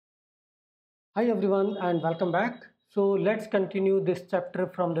Hi everyone and welcome back. So let's continue this chapter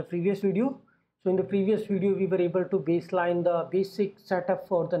from the previous video. So in the previous video we were able to baseline the basic setup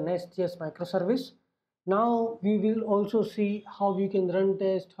for the nestjs microservice. Now we will also see how you can run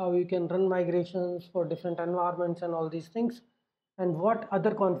tests, how you can run migrations for different environments and all these things, and what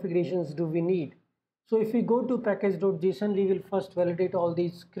other configurations do we need. So if we go to package.json, we will first validate all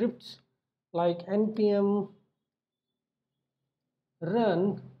these scripts like npm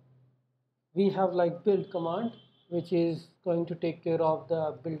run. We have like build command, which is going to take care of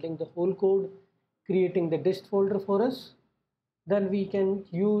the building the whole code, creating the dist folder for us. Then we can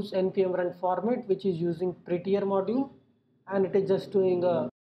use npm run format, which is using prettier module, and it is just doing a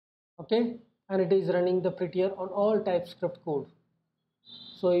okay, and it is running the prettier on all TypeScript code.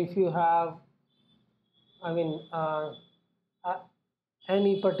 So if you have I mean uh,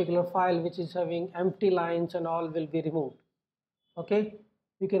 any particular file which is having empty lines and all will be removed. Okay,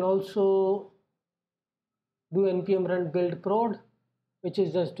 you can also do npm run build prod, which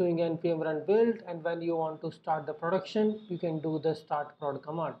is just doing npm run build, and when you want to start the production you can do the start prod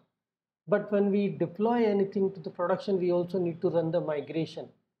command. But when we deploy anything to the production, we also need to run the migration,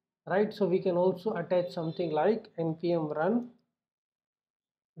 right? So we can also attach something like npm run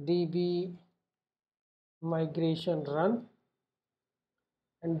db migration run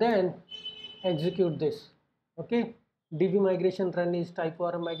and then execute this. Okay, db migration run is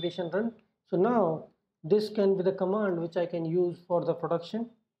typeorm migration run. So now this can be the command which I can use for the production.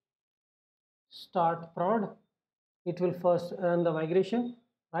 Start prod, it will first run the migration,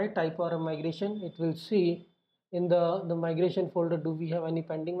 right? Typeorm migration, it will see in the migration folder, do we have any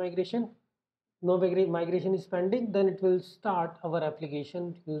pending migration? No migration is pending. Then it will start our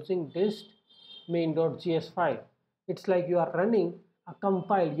application using dist main.js file. It's like you are running a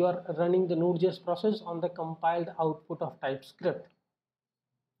compile, you are running the node.js process on the compiled output of TypeScript.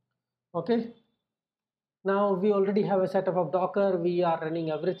 Okay, now we already have a setup of Docker, we are running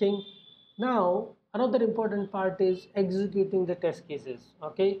everything. Now another important part is executing the test cases.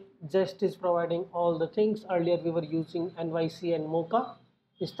 Okay, Jest is providing all the things. Earlier we were using NYC and Mocha,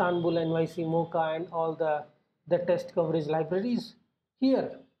 Istanbul, NYC, Mocha, and all the test coverage libraries.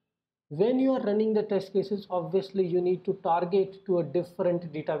 Here, when you are running the test cases, obviously you need to target to a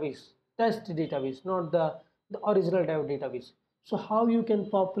different database, test database, not the original database. So how you can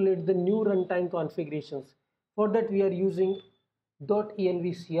populate the new runtime configurations? For that we are using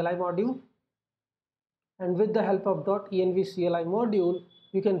 .env CLI module, and with the help of .env CLI module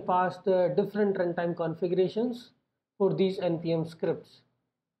you can pass the different runtime configurations for these npm scripts.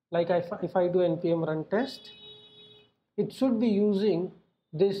 Like if I do npm run test, it should be using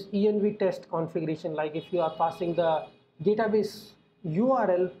this env test configuration. Like if you are passing the database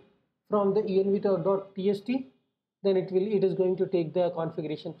URL from the env.txt, then it is going to take the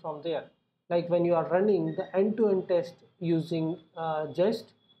configuration from there. Like when you are running the end-to-end test using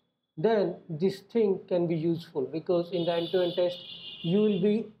Jest, then this thing can be useful, because in the end-to-end test you will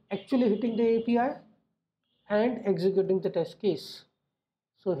be actually hitting the API and executing the test case.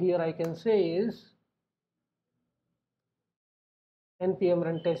 So here I can say is npm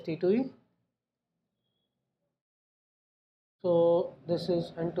run test e2e. So this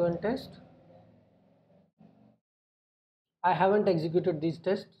is end-to-end test. I haven't executed these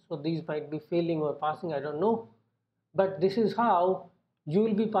tests, so these might be failing or passing, I don't know. But this is how you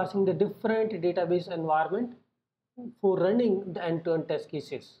will be passing the different database environment for running the end-to-end test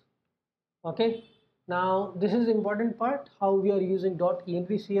cases. Okay, now this is the important part, how we are using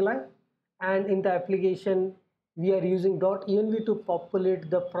 .env CLI, and in the application we are using .env to populate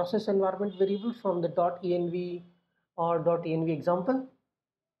the process environment variable from the .env or .env example.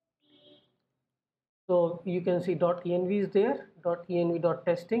 So you can see .env is there,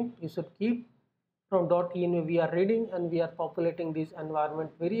 .env.testing you should keep. From .env we are reading and we are populating these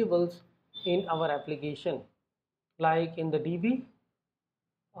environment variables in our application. Like in the DB,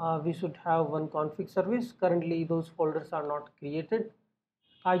 we should have one config service. Currently those folders are not created.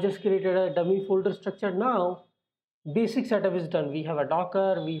 I just created a dummy folder structure. Now basic setup is done. We have a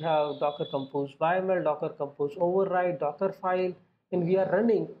Docker, we have Docker compose YML, Docker compose override, Docker file, and we are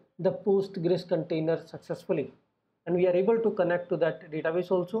running the postgres container successfully, and we are able to connect to that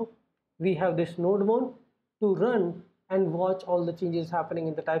database also. We have this node mode to run and watch all the changes happening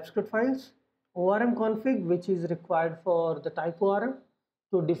in the TypeScript files. ORM config, which is required for the typeorm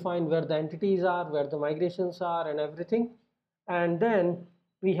to define where the entities are, where the migrations are, and everything. And then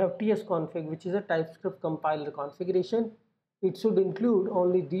we have ts config, which is a TypeScript compiler configuration. It should include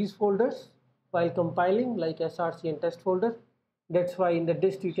only these folders while compiling, like src and test folder. That's why in the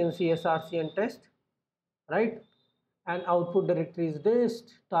dist you can see src and test, right? And output directory is this,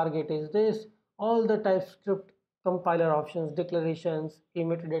 target is this. all the TypeScript compiler options, declarations, key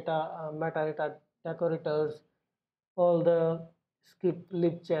metadata, metadata decorators, all the script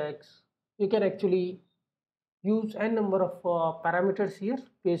lib checks. You can actually use n number of parameters here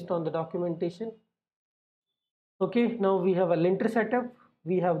based on the documentation. Okay, now we have a linter setup,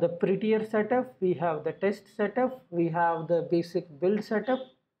 we have the prettier setup, we have the test setup, we have the basic build setup.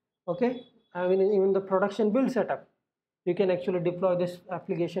 Okay, I mean even the production build setup, you can actually deploy this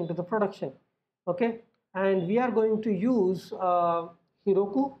application to the production. Okay, and we are going to use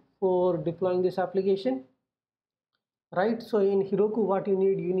Heroku for deploying this application, right? So in Heroku, what you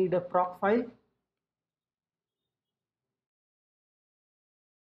need a proc file.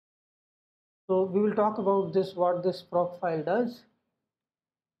 So we will talk about this, what this proc file does.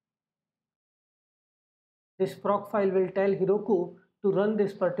 This proc file will tell Heroku to run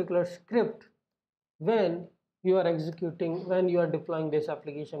this particular script when you are executing, when you are deploying this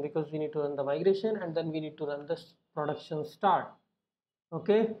application, because we need to run the migration and then we need to run this production start.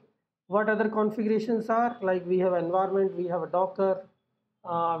 Okay, what other configurations are, like we have environment, we have a Docker.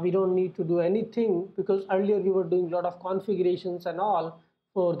 We don't need to do anything because earlier we were doing a lot of configurations and all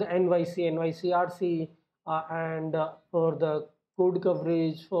for the NYC, and for the code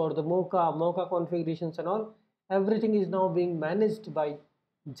coverage, for the Mocha configurations and all. Everything is now being managed by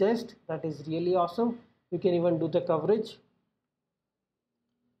Jest. That is really awesome. You can even do the coverage.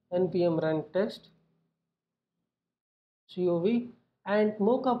 npm run test COV, and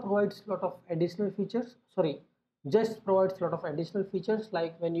Mocha provides a lot of additional features. Sorry, Jest provides a lot of additional features,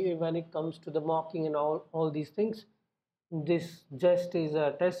 like when it comes to the mocking and all these things. This Jest is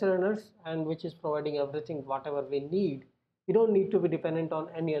a test runners, and which is providing everything whatever we need. We don't need to be dependent on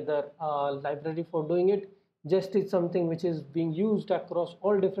any other library for doing it. Jest is something which is being used across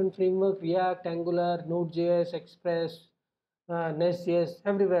all different frameworks: React, Angular, Node.js, Express, nestjs.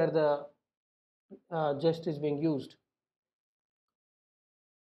 Everywhere the Jest is being used.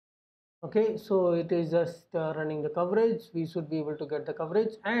 Okay, so it is just running the coverage. We should be able to get the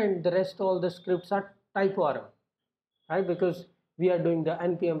coverage, and the rest all the scripts are typeorm, right? Because we are doing the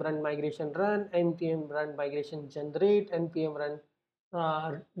npm run migration run, npm run migration generate, npm run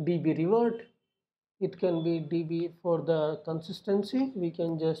db revert. It can be db for the consistency. We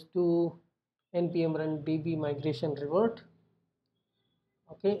can just do npm run db migration revert.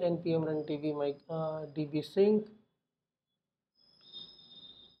 Okay, npm run db sync,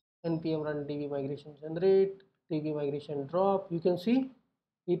 npm run db migration generate, db migration drop. You can see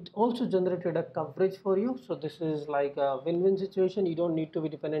it also generated a coverage for you. So this is like a win-win situation. You don't need to be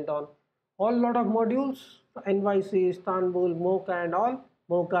dependent on all lot of modules, NYC, Istanbul, Mocha and all,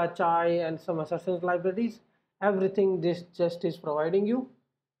 Mocha, Chai and some assertions libraries. Everything this just is providing you.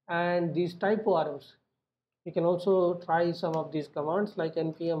 And these typeorms, you can also try some of these commands like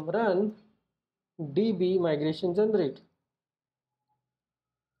npm run db migration generate,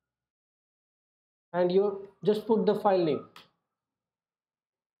 and you just put the file name,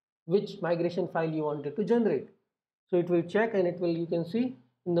 which migration file you wanted to generate. So it will check, and it will, you can see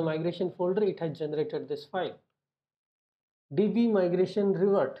in the migration folder it has generated this file. db migration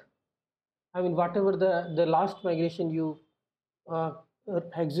revert, I mean whatever the last migration you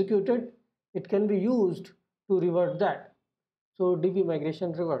executed, it can be used to revert that. So db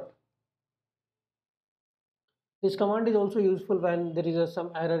migration revert. This command is also useful when there is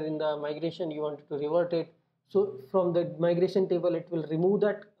some error in the migration, you wanted to revert it. So from the migration table, it will remove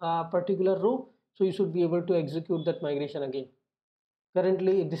that particular row. So you should be able to execute that migration again.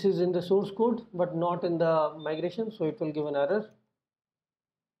 Currently, this is in the source code, but not in the migration. So it will give an error.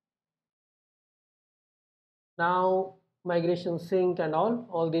 Now migration sync and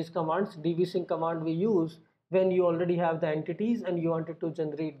all these commands, db sync command we use when you already have the entities and you wanted to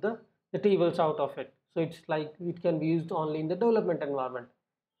generate the tables out of it. So it's like it can be used only in the development environment.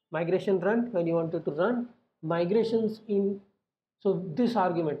 Migration run, when you wanted to run migrations in, so this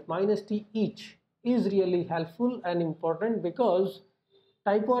argument -t each is really helpful and important, because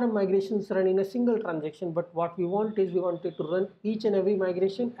typeorm migrations run in a single transaction, but what we want is we wanted to run each and every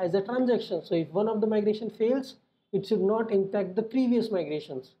migration as a transaction. So if one of the migration fails, it should not impact the previous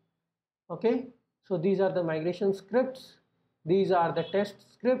migrations. Okay, so these are the migration scripts, these are the test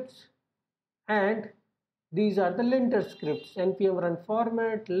scripts, and these are the linter scripts: npm run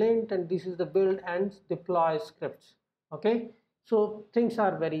format, lint, and this is the build and deploy scripts. Okay, so things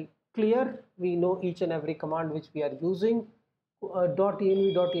are very clear. We know each and every command which we are using.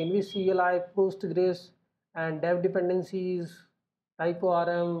 .env, CLI, postgres, and dev dependencies,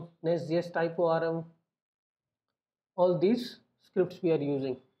 typeorm, nestjs typeorm, all these scripts we are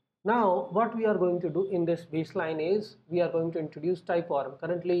using. Now what we are going to do in this baseline is we are going to introduce typeorm.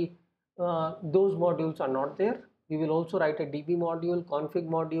 Currently those modules are not there. We will also write a DB module, config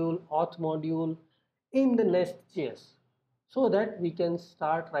module, auth module in the nestjs so that we can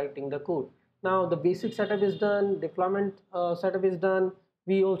start writing the code. Now the basic setup is done, deployment setup is done.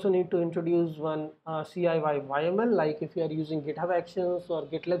 We also need to introduce one CI/YML, like if you are using GitHub Actions or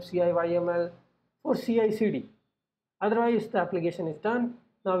GitLab CI/YML for CI/CD. Otherwise the application is done.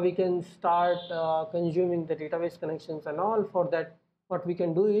 Now we can start consuming the database connections and all. For that, what we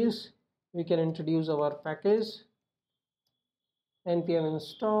can do is we can introduce our package npm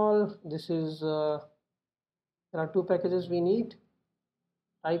install. This is there are two packages we need,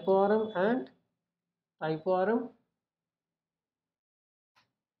 typeorm and typeorm.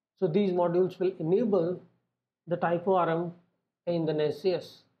 So these modules will enable the typeorm in the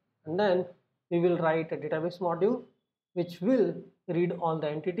nestjs, and then we will write a database module which will read all the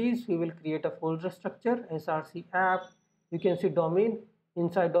entities. We will create a folder structure, src app. You can see domain.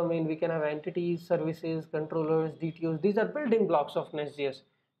 Inside domain we can have entities, services, controllers, dtos. These are building blocks of nestjs.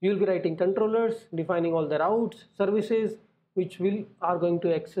 You will be writing controllers, defining all the routes, services which are going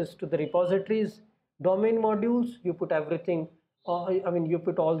to access to the repositories, domain modules. You put everything, you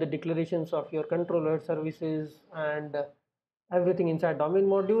put all the declarations of your controller, services, and everything inside domain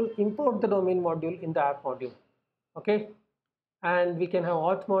module. Import the domain module in the app module. Okay, and we can have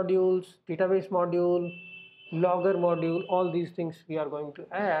auth modules, database module, logger module. All these things we are going to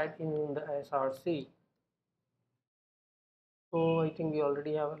add in the src. So I think we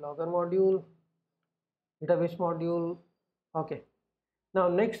already have a logger module, database module. Okay, now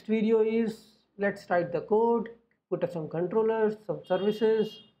next video is, let's write the code, put some controllers, some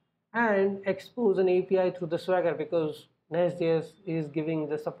services, and expose an API through the Swagger, because nestjs is giving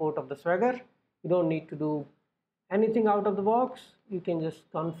the support of the Swagger. You don't need to do anything out of the box. You can just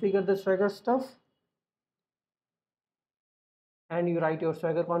configure the Swagger stuff and you write your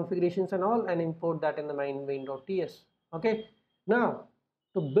Swagger configurations and all and import that in the main.ts. Okay, now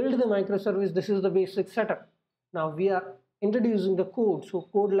to build the microservice, this is the basic setup. Now we are introducing the code. So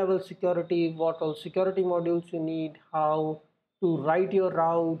code level security, what all security modules you need, how to write your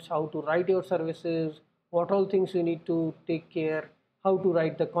routes, how to write your services, what all things you need to take care, how to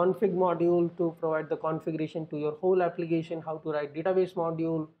write the config module to provide the configuration to your whole application, how to write database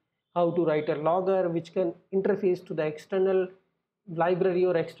module, how to write a logger which can interface to the external library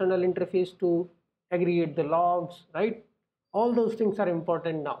or external interface to aggregate the logs, right? All those things are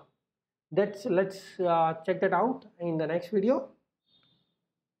important now. Let's check that out in the next video.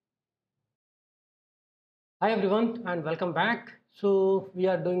 Hi everyone and welcome back. So we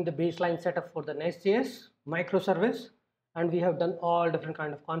are doing the baseline setup for the nestjs microservice, and we have done all different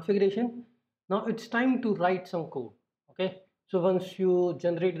kind of configuration. Now it's time to write some code. Okay, so once you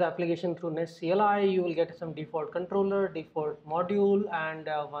generate the application through nest CLI, you will get some default controller, default module, and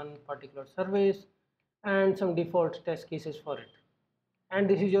one particular service and some default test cases for it. And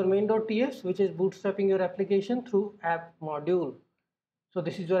this is your main.ts, which is bootstrapping your application through app module. So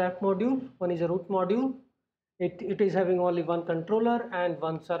this is your app module. One is a root module. It is having only one controller and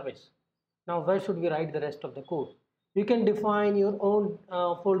one service. Now where should we write the rest of the code? You can define your own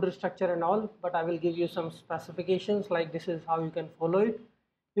folder structure and all, but I will give you some specifications, like this is how you can follow it.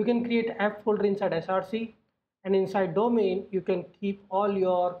 You can create app folder inside src, and inside domain you can keep all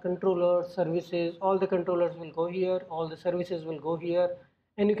your controllers, services. All the controllers will go here, all the services will go here,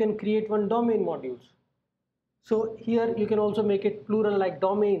 and you can create one domain modules. So here you can also make it plural, like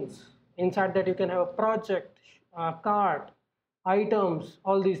domains. Inside that you can have a project, cart, items,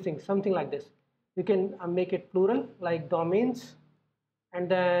 all these things, something like this. You can make it plural like domains, and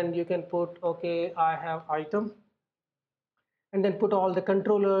then you can put, okay, I have item, and then put all the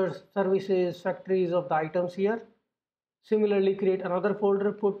controllers, services, factories of the items here. Similarly, create another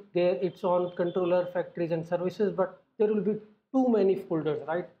folder, put there its own controller, factories, and services, but there will be too many folders,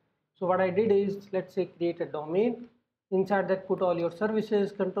 right? So what I did is, let's say, create a domain. Inside that, put all your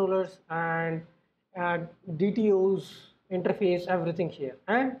services, controllers, and DTOs, interface, everything here,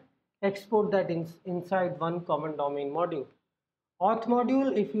 and export that inside one common domain module. Auth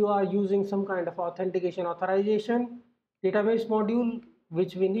module, if you are using some kind of authentication authorization. Database module,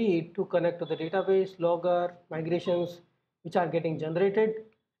 which we need to connect to the database, logger, migrations which are getting generated,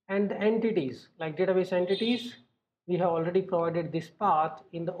 and the entities like database entities. We have already provided this path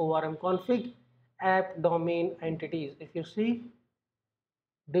in the ORM config, app domain entities. If you see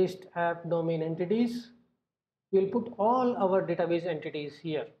dist app domain entities, we'll put all our database entities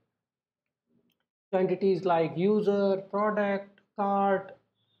here. So entities like user, product, cart,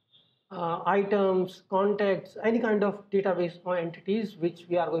 items, contacts, any kind of database or entities which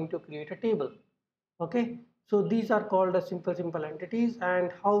we are going to create a table. Okay, So these are called as simple entities.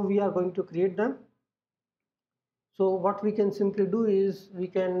 And how we are going to create them? So what we can simply do is we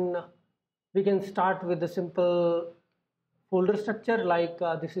can start with the simple folder structure, like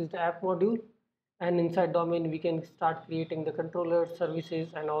this is the app module, and inside domain we can start creating the controller services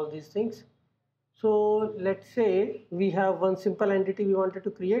and all these things. So let's say we have one simple entity we wanted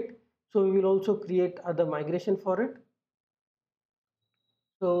to create, so we will also create other migration for it.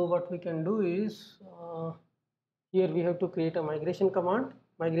 So what we can do is here we have to create a migration command.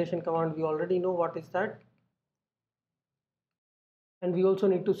 Migration command, we already know what is that. And we also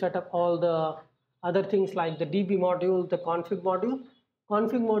need to set up all the other things like the db module, the config module.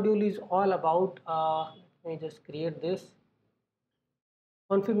 Config module is all about let me just create this.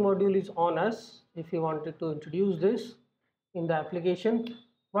 Config module is on us if you wanted to introduce this in the application.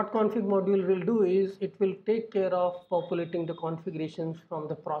 What config module will do is it will take care of populating the configurations from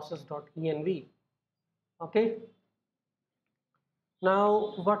the process.env. Okay,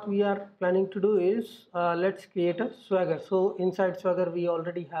 now what we are planning to do is let's create a Swagger. So inside Swagger we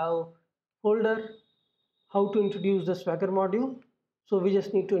already have folder how to introduce the Swagger module. So we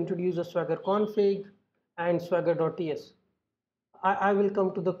just need to introduce the Swagger config and swagger.ts. I will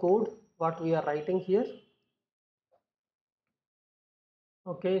come to the code what we are writing here.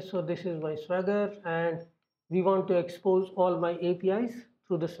 Okay, so this is my Swagger and we want to expose all my APIs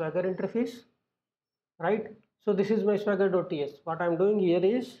through the Swagger interface, right? So this is my swagger.ts. What I'm doing here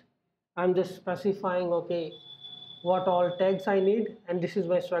is I'm just specifying, okay, what all tags I need, and this is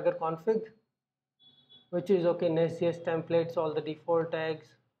my Swagger config, which is okay, nestjs templates, all the default tags,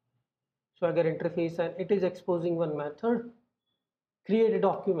 Swagger interface, and it is exposing one method, create a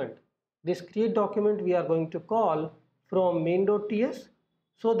document. This create document we are going to call from main.ts,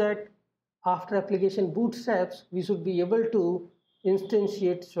 so that after application bootstraps we should be able to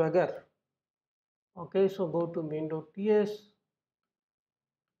instantiate Swagger. Okay, so go to main.ts,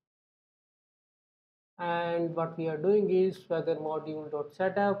 and what we are doing is Swagger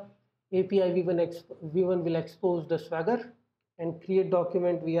module.setup API v1 will expose the Swagger, and create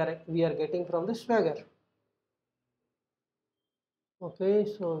document we are getting from the Swagger. Okay,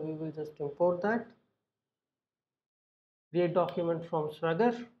 so we will just import that, create document from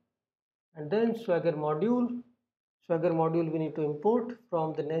Swagger, and then Swagger module. Swagger module we need to import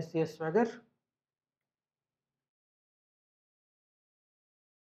from the nestjs Swagger.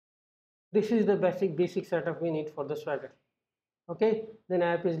 This is the basic setup we need for the Swagger. Okay, then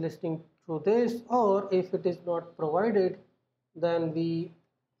app is listening through this, or if it is not provided, then we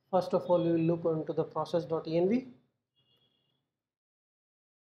first of all we will look into the process.env.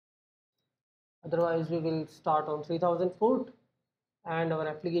 Otherwise we will start on 3000 port and our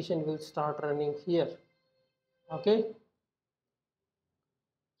application will start running here. Okay,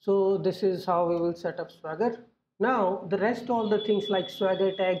 so this is how we will set up Swagger. Now the rest, all the things like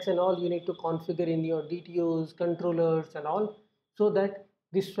Swagger tags and all, you need to configure in your DTOs, controllers and all, so that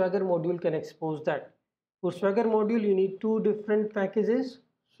this Swagger module can expose that. For Swagger module you need two different packages,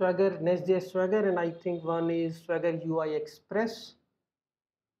 Swagger nestjs Swagger, and I think one is Swagger UI Express.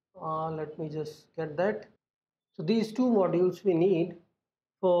 Let me just get that. So these two modules we need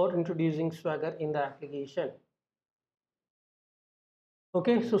for introducing Swagger in the application.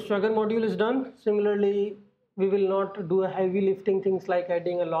 Okay, so Swagger module is done. Similarly, we will not do a heavy lifting things like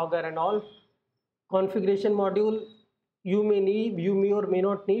adding a logger and all. Configuration module, you may or may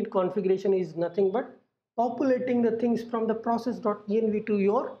not need. Configuration is nothing but populating the things from the process.env to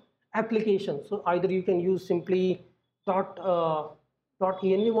your application. So either you can use simply .env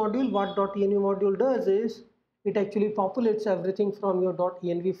module. What .env module does is it actually populates everything from your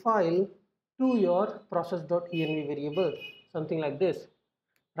 .env file to your process.env variable, something like this.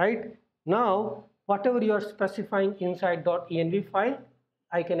 Right now, whatever you are specifying inside .env file,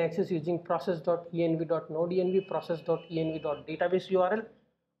 I can access using process.env.node.env, process.env.database URL,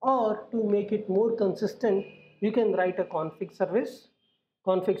 or to make it more consistent, you can write a config service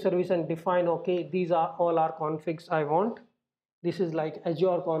and define, okay, these are all our configs I want. This is like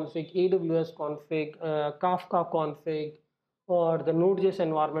Azure config, AWS config, Kafka config, or the Node.js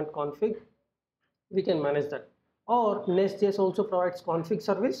environment config. We can manage that. Or nestjs also provides config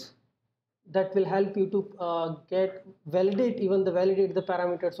service that will help you to validate the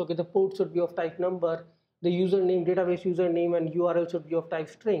parameters. Okay, the port should be of type number, the username, database username, and URL should be of type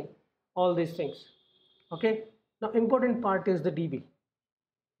string, all these things. Okay, now important part is the db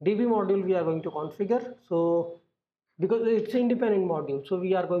module we are going to configure. So because it's an independent module, so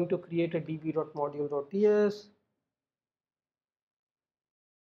we are going to create a db.module.ts,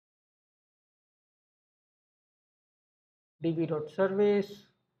 db.service,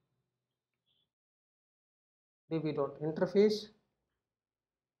 db.interface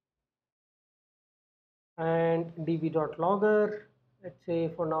and db.logger. Let's say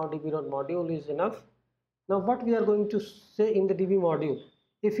for now db.module is enough. Now what we are going to say in the db module,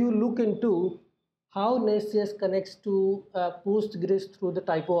 if you look into how nestjs connects to postgres through the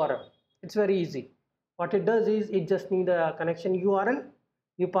typeorm, it's very easy. What it does is it just need a connection url,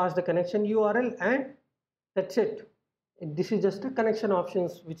 you pass the connection url and that's it. This is just a connection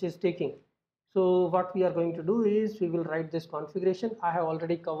options which is taking. So what we are going to do is we will write this configuration. I have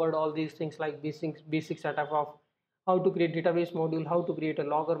already covered all these things like basic setup of how to create database module, how to create a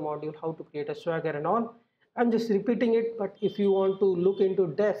logger module, how to create a swagger and all. I'm just repeating it, but if you want to look into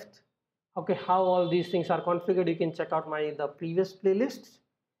depth, okay, how all these things are configured, you can check out the previous playlists.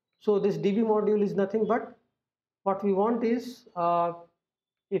 So this db module is nothing but what we want is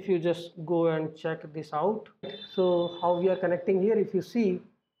if you just go and check this out. So how we are connecting here, if you see,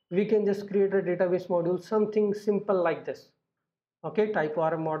 we can just create a database module, something simple like this. Okay,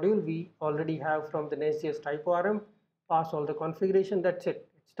 typeorm module we already have from the nestjs typeorm, pass all the configuration, that's it,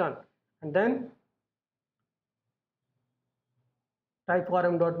 it's done. And then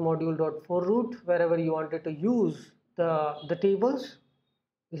typeorm.module.forRoot, wherever you wanted to use the tables,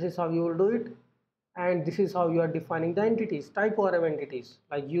 this is how you will do it. And this is how you are defining the entities, typeorm entities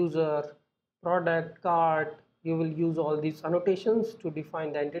like user, product, cart. You will use all these annotations to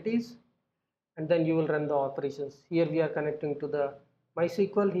define the entities, and then you will run the operations. Here we are connecting to the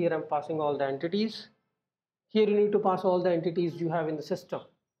MySQL. Here I'm passing all the entities. Here you need to pass all the entities you have in the system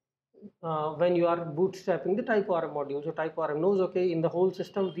when you are bootstrapping the typeorm module. So typeorm knows, okay, in the whole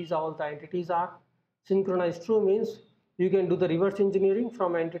system these are all the entities are synchronized true, means you can do the reverse engineering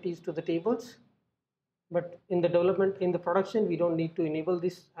from entities to the tables. But in the development, in the production, we don't need to enable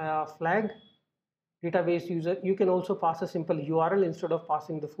this flag. Database user, you can also pass a simple URL instead of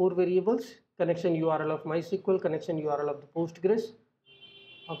passing the 4 variables, connection URL of MySQL, connection URL of the Postgres.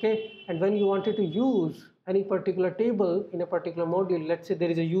 Okay, and when you wanted to use any particular table in a particular module, let's say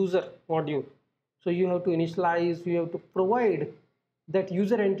there is a user module. So you have to initialize, you have to provide that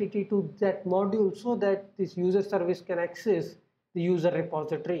user entity to that module so that this user service can access the user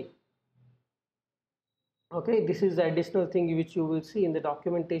repository. Okay, this is the additional thing which you will see in the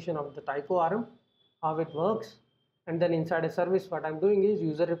documentation of the typeorm, how it works. And then inside a service, what I'm doing is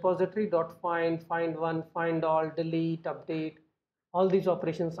user repository dot find, find one, find all, delete, update, all these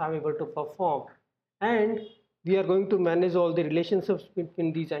operations I'm able to perform. And we are going to manage all the relationships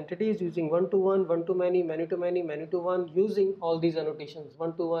between these entities using one-to-one, one-to-many, many-to-many, many-to-one, using all these annotations,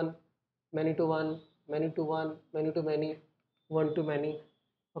 one-to-one, many-to-one, many-to-one, many-to-many, one-to-many.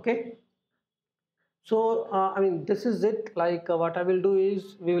 Okay. So I mean, this is it. Like what I will do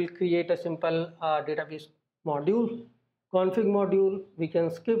is we will create a simple database module, config module. We can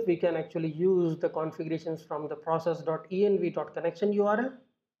skip, we can actually use the configurations from the process.env.connection URL,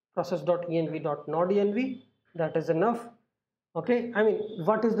 process.env.nodenv. That is enough. Okay, I mean,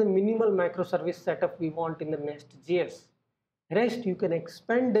 what is the minimal microservice setup we want in the nestjs? Rest you can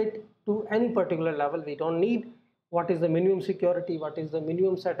expand it to any particular level. We don't need what is the minimum security, what is the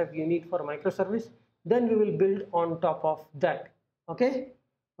minimum setup you need for microservice. Then we will build on top of that. Okay,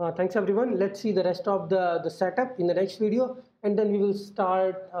 thanks everyone. Let's see the rest of the setup in the next video, and then we will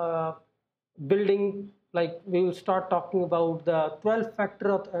start building, like we will start talking about the 12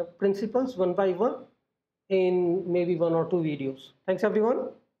 factor principles one by one in maybe 1 or 2 videos. Thanks everyone.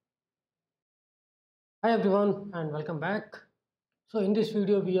 Hi everyone and welcome back. So in this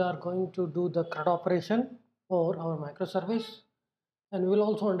video we are going to do the CRUD operation for our microservice, and we'll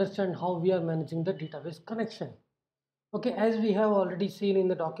also understand how we are managing the database connection. Okay, as we have already seen in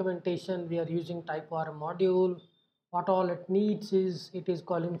the documentation, we are using typeorm module. What all it needs is it is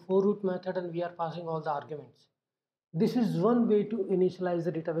calling forRoot method and we are passing all the arguments. This is one way to initialize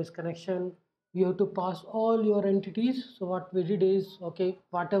the database connection. You have to pass all your entities. So what we did is, okay,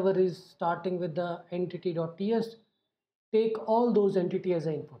 whatever is starting with the entity.ts, take all those entities as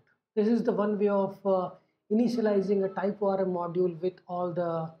input. This is the one way of initializing a typeorm module with all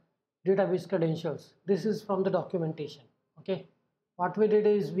the database credentials. This is from the documentation. Okay, what we did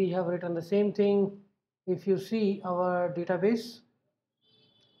is we have written the same thing. If you see our database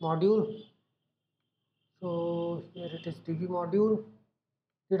module, so here it is db module,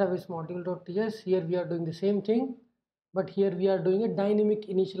 database module.ts. Here we are doing the same thing, but here we are doing a dynamic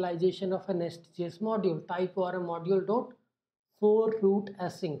initialization of a nestjs module, typeorm module.forRoot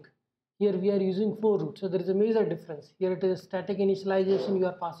async. Here we are using forRoot, so there is a major difference. Here it is static initialization, you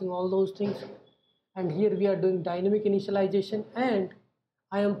are passing all those things, and here we are doing dynamic initialization, and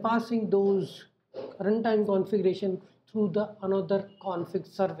I am passing those runtime configuration through the another config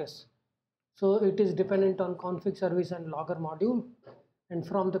service. So it is dependent on config service and logger module, and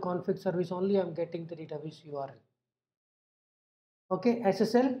from the config service only I'm getting the database URL. Okay,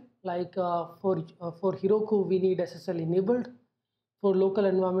 SSL, like for Heroku we need SSL enabled. For local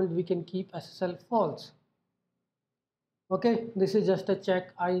environment we can keep SSL false. Okay, this is just a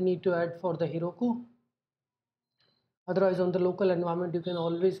check I need to add for the Heroku. Otherwise on the local environment you can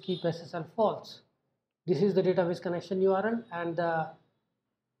always keep SSL false. This is the database connection URL, and the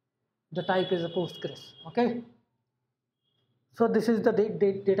type is a postgres. Okay, so this is the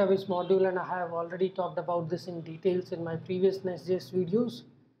database module, and I have already talked about this in details in my previous nestjs videos.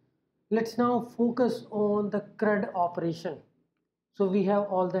 Let's now focus on the CRUD operation. So we have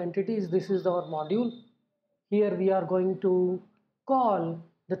all the entities. This is our module. Here we are going to call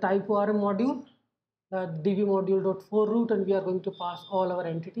the typeorm module, the db module.for root, and we are going to pass all our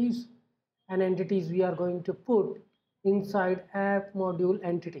entities, and entities we are going to put inside app module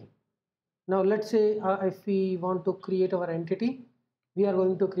entity. Now let's say if we want to create our entity, we are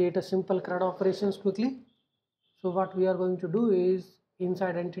going to create a simple CRUD operations quickly. So what we are going to do is,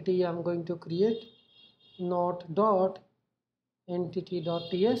 inside entity I'm going to create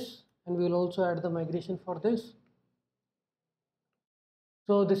not.entity.ts, and we will also add the migration for this.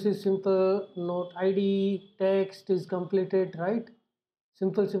 So this is simple note id, text is completed, right?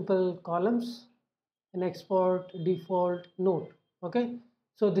 Simple columns, and export default note. Okay,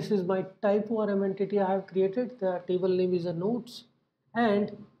 so this is my typeorm entity I have created. The table name is a notes,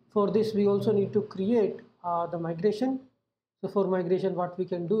 and for this we also need to create the migration. So for migration what we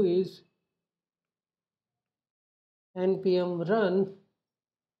can do is npm run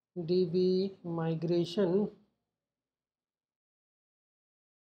db migration.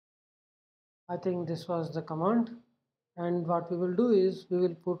 I think this was the command, and what we will do is we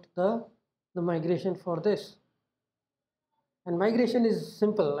will put the migration for this. And migration is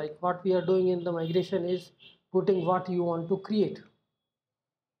simple, like what we are doing in the migration is putting what you want to create,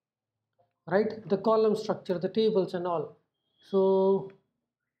 right? The column structure, the tables and all. So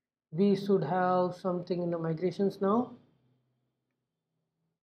we should have something in the migrations now.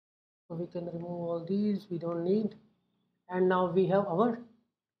 So we can remove all these, we don't need. And now we have our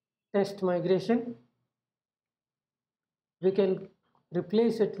test migration. We can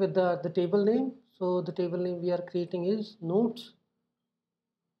replace it with the table name. So the table name we are creating is notes,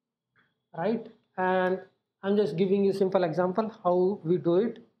 right? And I'm just giving you a simple example how we do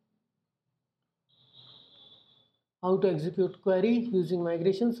it. How to execute query using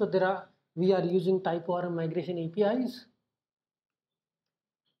migration. So we are using typeorm migration APIs.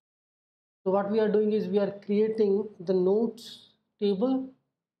 So what we are doing is we are creating the notes table,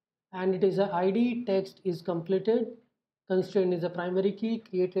 and it is a ID, text is completed, constraint is a primary key,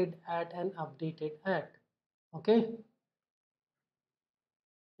 created at and updated at. Okay,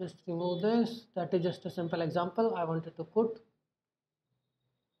 just remove this. That is just a simple example I wanted to put.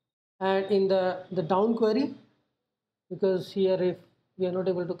 And in the down query, because here if we are not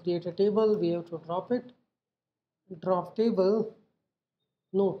able to create a table, we have to drop it. Drop table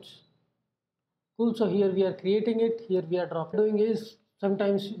notes. Cool. So here we are creating it, here we are doing is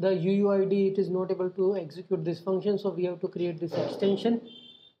sometimes the UUID it is not able to execute this function, so we have to create this extension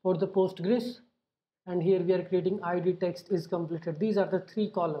for the postgres, and here we are creating ID, text is completed. These are the three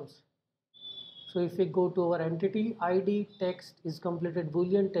columns. So if we go to our entity, ID, text is completed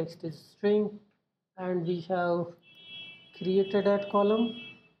boolean, text is string, and we have created that column.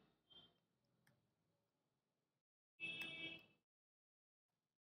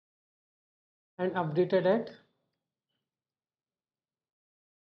 And updated at.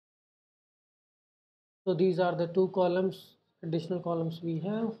 So these are the two columns, additional columns we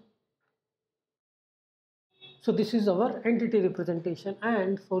have. So this is our entity representation,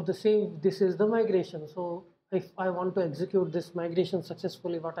 and for the same this is the migration. So if I want to execute this migration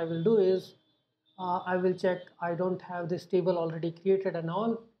successfully, what I will do is I will check I don't have this table already created and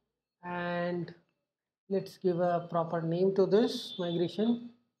all, and let's give a proper name to this migration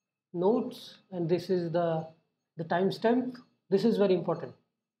notes, and this is the timestamp. This is very important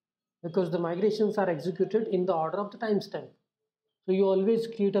because the migrations are executed in the order of the timestamp. So you always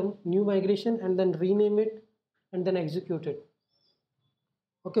create a new migration and then rename it and then execute it.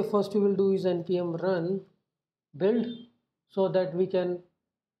 Okay, first we will do is npm run build, so that we can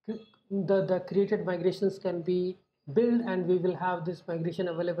the created migrations can be built, and we will have this migration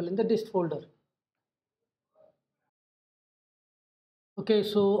available in the dist folder. Okay,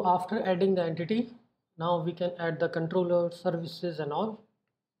 so after adding the entity, now we can add the controller services and all.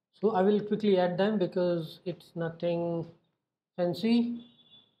 So I will quickly add them because it's nothing fancy.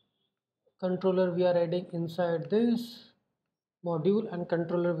 Controller we are adding inside this, module, and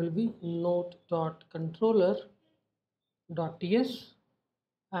controller will be node.controller.ts,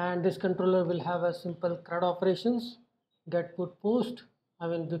 and this controller will have a simple CRUD operations, get, put, post, I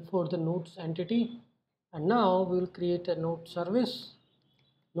mean before the nodes entity. And now we will create a node service.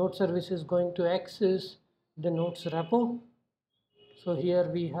 Node service is going to access the nodes repo. So here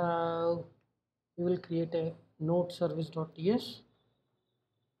we will create a node service.ts.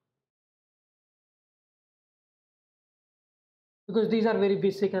 Because these are very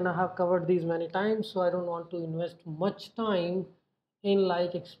basic and I have covered these many times, so I don't want to invest much time in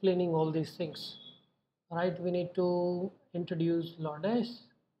like explaining all these things. Right, we need to introduce lodes.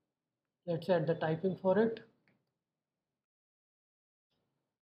 Let's add the typing for it.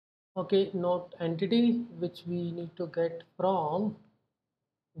 Okay, node entity which we need to get from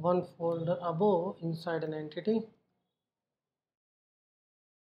one folder above inside an entity.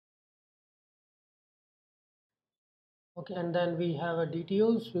 Okay, and then we have a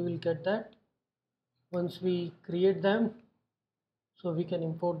DTOs, we will get that once we create them, so we can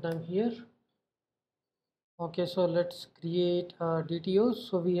import them here. Okay, so let's create DTOs.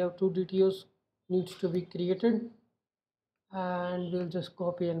 So we have two DTOs needs to be created, and we'll just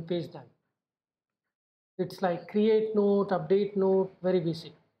copy and paste them. It's like create node, update node, very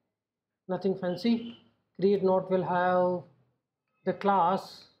basic, nothing fancy. Create node will have the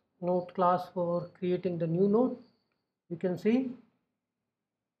class, node class for creating the new node. You can see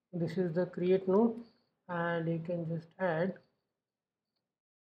this is the create node, and you can just add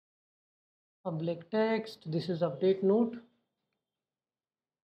public text. This is update node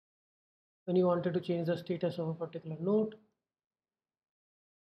when you wanted to change the status of a particular node.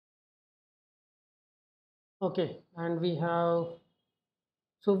 Okay, and we have,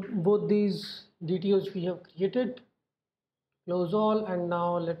 so both these DTOs we have created. Close all, and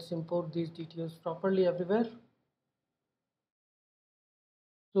now let's import these DTOs properly everywhere.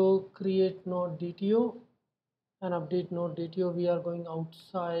 So create node DTO and update node DTO. We are going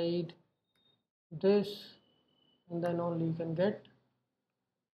outside this, and then only you can get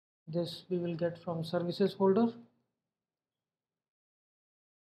this. We will get from services folder.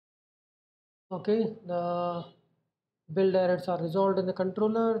 Okay, the build errors are resolved in the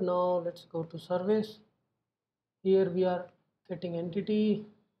controller. Now let's go to service. Here we are getting entity.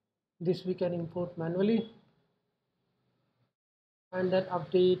 This we can import manually, and then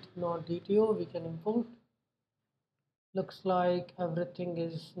update node DTO we can import. Looks like everything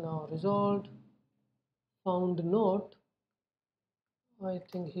is now resolved. Found node. I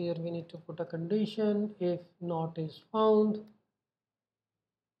think here we need to put a condition if not is found.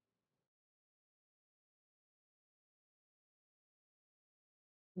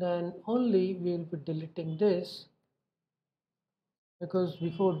 Then only we will be deleting this, because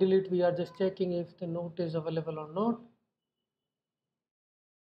before delete we are just checking if the node is available or not.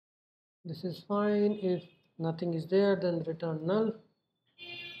 This is fine. If nothing is there, then return null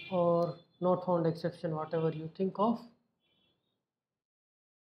or not found exception, whatever you think of.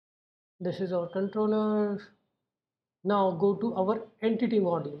 This is our controller. Now go to our entity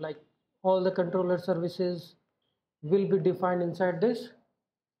module, like all the controller services will be defined inside this.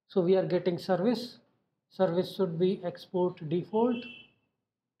 So we are getting service. Service should be export default.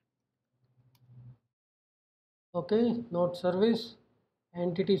 Okay, not service.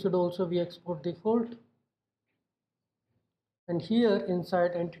 Entity should also be export default. And here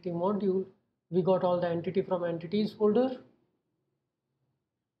inside entity module, we got all the entity from entities folder,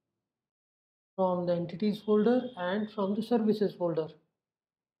 from the entities folder, and from the services folder.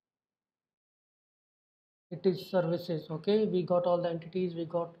 It is services. Okay, we got all the entities, we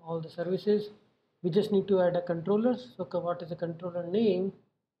got all the services. We just need to add a controller. So what is the controller name?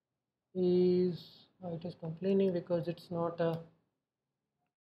 Is it is complaining because it's not a,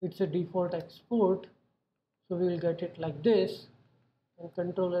 it's a default export. So we will get it like this, and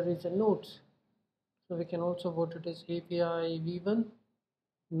controller is a nodes. So we can also put it as API V1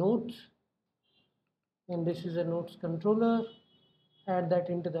 nodes, and this is a nodes controller. Add that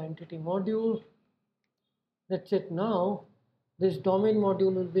into the entity module. That's it. Now this domain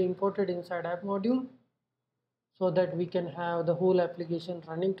module will be imported inside app module, so that we can have the whole application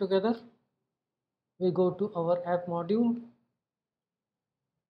running together. We go to our app module.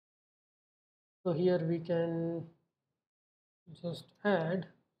 So here we can just add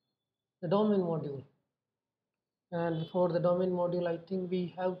the domain module, and for the domain module I think we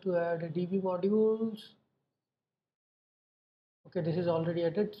have to add a DB modules. Okay, this is already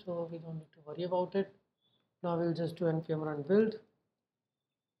added, so we don't need to worry about it. Now we'll just do npm run build.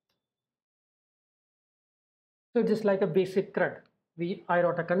 So just like a basic CRUD, I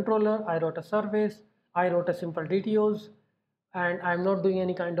wrote a controller, I wrote a service, I wrote a simple DTOs, and I'm not doing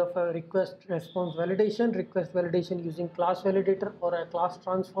any kind of a request response validation, using class validator or a class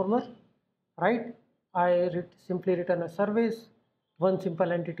transformer, right? Simply return a service. One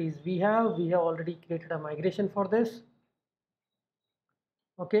simple entity is we have already created a migration for this.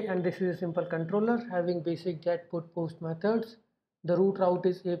 Okay, and this is a simple controller having basic get, put, post methods. The root route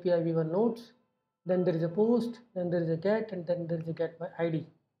is API v1 nodes, then there is a post, then there is a get, and then there is a get by ID,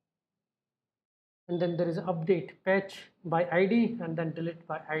 and then there is an update patch by ID, and then delete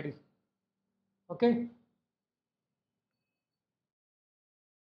by ID. Okay,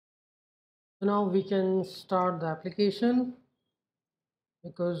 so now we can start the application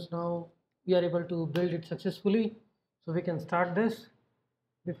because now we are able to build it successfully, so we can start this.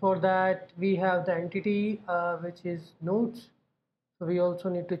 Before that, we have the entity which is nodes, so we also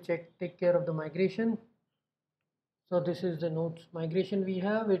need to take care of the migration. So this is the nodes migration we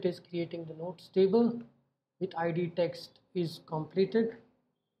have. It is creating the nodes table with ID text is completed.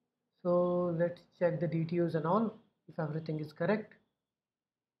 So let's check the details and all if everything is correct.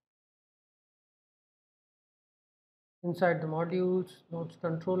 Inside the modules, nodes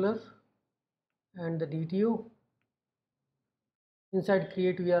controller and the DTO. Inside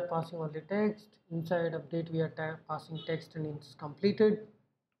create we are passing only text. Inside update we are passing text and it's completed.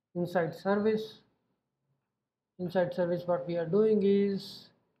 Inside service what we are doing is,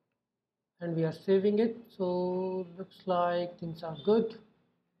 and we are saving it, so looks like things are good.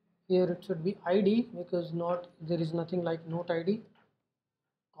 Here it should be ID because not there is nothing like note ID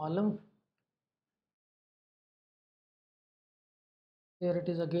column. Here it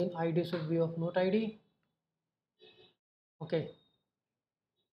is again, ID should be of note ID. Okay,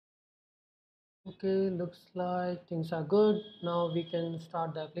 looks like things are good. Now we can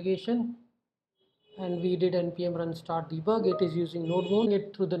start the application, and we did npm run start debug. It is using node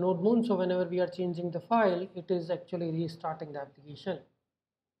it through the node, so whenever we are changing the file, it is actually restarting the application.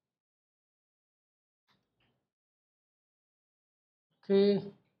 Okay,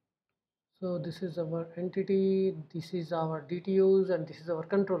 so this is our entity, this is our DTOs, and this is our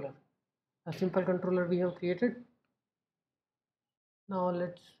controller. A simple controller we have created. Now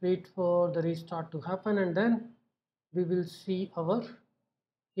let's wait for the restart to happen, and then we will see our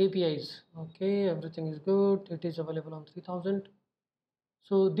APIs. Okay, everything is good. It is available on 3000.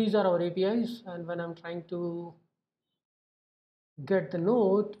 So these are our APIs, and when I'm trying to get the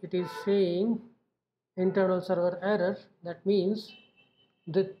node, it is saying internal server error. That means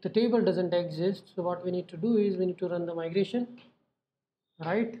that the table doesn't exist. So what we need to do is we need to run the migration,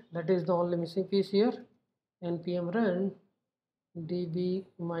 right? That is the only missing piece here. npm run db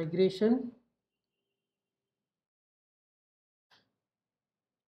migration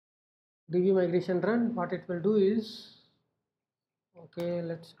run. What it will do is, okay,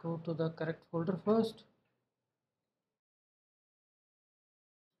 let's go to the correct folder first.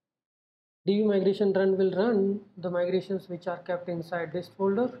 db migration run will run the migrations which are kept inside this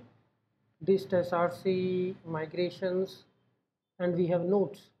folder, this src migrations, and we have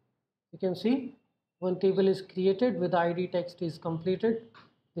nodes. You can see one table is created with ID text is completed.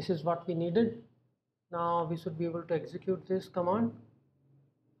 This is what we needed. Now we should be able to execute this command.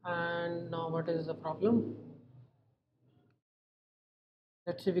 And now what is the problem?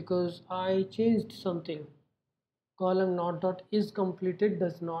 Let's see, because I changed something. Column not dot is completed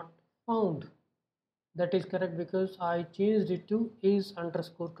does not found. That is correct because I changed it to is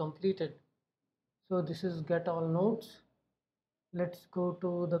underscore completed. So this is get all nodes. Let's go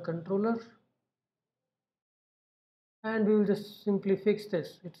to the controller, and we will just simply fix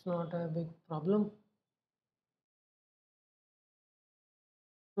this. It's not a big problem.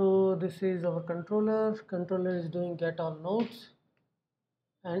 So this is our controller. Controller is doing get all nodes,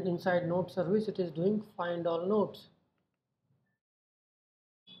 and inside node service it is doing find all nodes.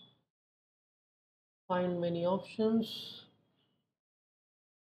 Find many options.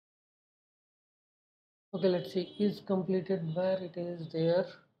 Okay, let's see, is completed where it is there,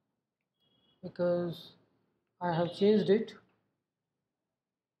 because I have changed it.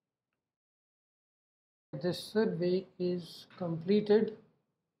 This survey is completed.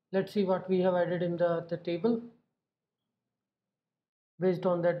 Let's see what we have added in the table. Based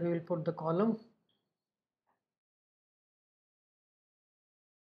on that, we will put the column.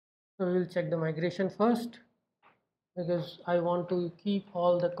 So we will check the migration first, because I want to keep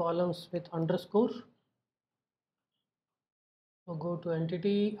all the columns with underscore. So go to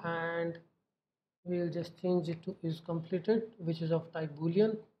entity, and we will just change it to is completed, which is of type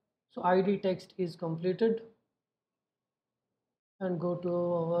boolean. So ID text is completed, and go to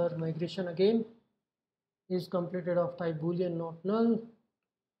our migration again, is completed of type boolean, not null.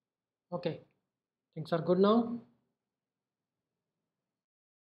 Okay, things are good now.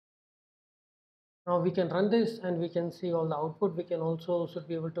 Now we can run this and we can see all the output. We can also should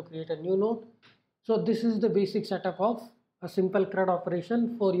be able to create a new node. So this is the basic setup of a simple CRUD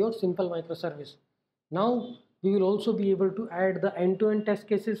operation for your simple microservice. Now we will also be able to add the end-to-end test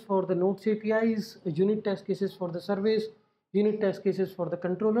cases for the nodes APIs, unit test cases for the service, unit test cases for the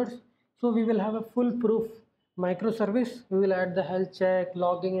controllers. So we will have a foolproof microservice. We will add the health check,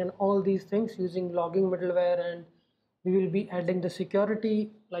 logging and all these things using logging middleware, and we will be adding the security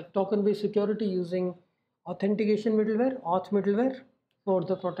like token based security using authentication middleware, auth middleware for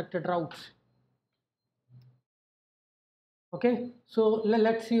the protected routes. Okay, so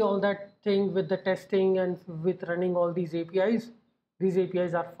let's see all that thing with the testing and with running all these APIs. These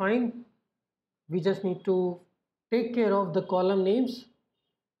APIs are fine. We just need to take care of the column names,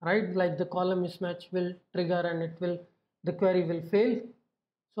 right? Like the column mismatch will trigger and the query will fail.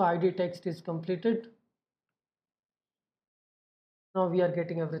 So ID text is completed. Now we are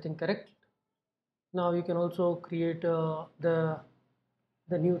getting everything correct. Now you can also create the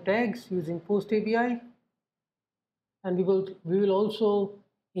new tags using post API, and we will also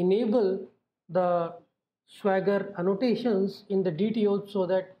enable the Swagger annotations in the DTO so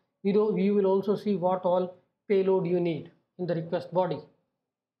that you will also see what all payload you need in the request body.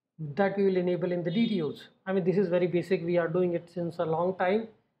 That we will enable in the DTOs. I mean, this is very basic. We are doing it since a long time.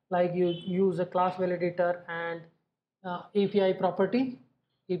 Like you use a class validator and API property,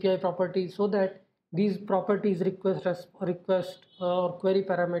 so that these properties request or query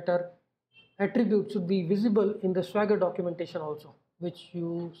parameter attributes should be visible in the Swagger documentation also, which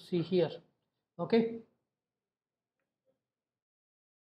you see here. Okay,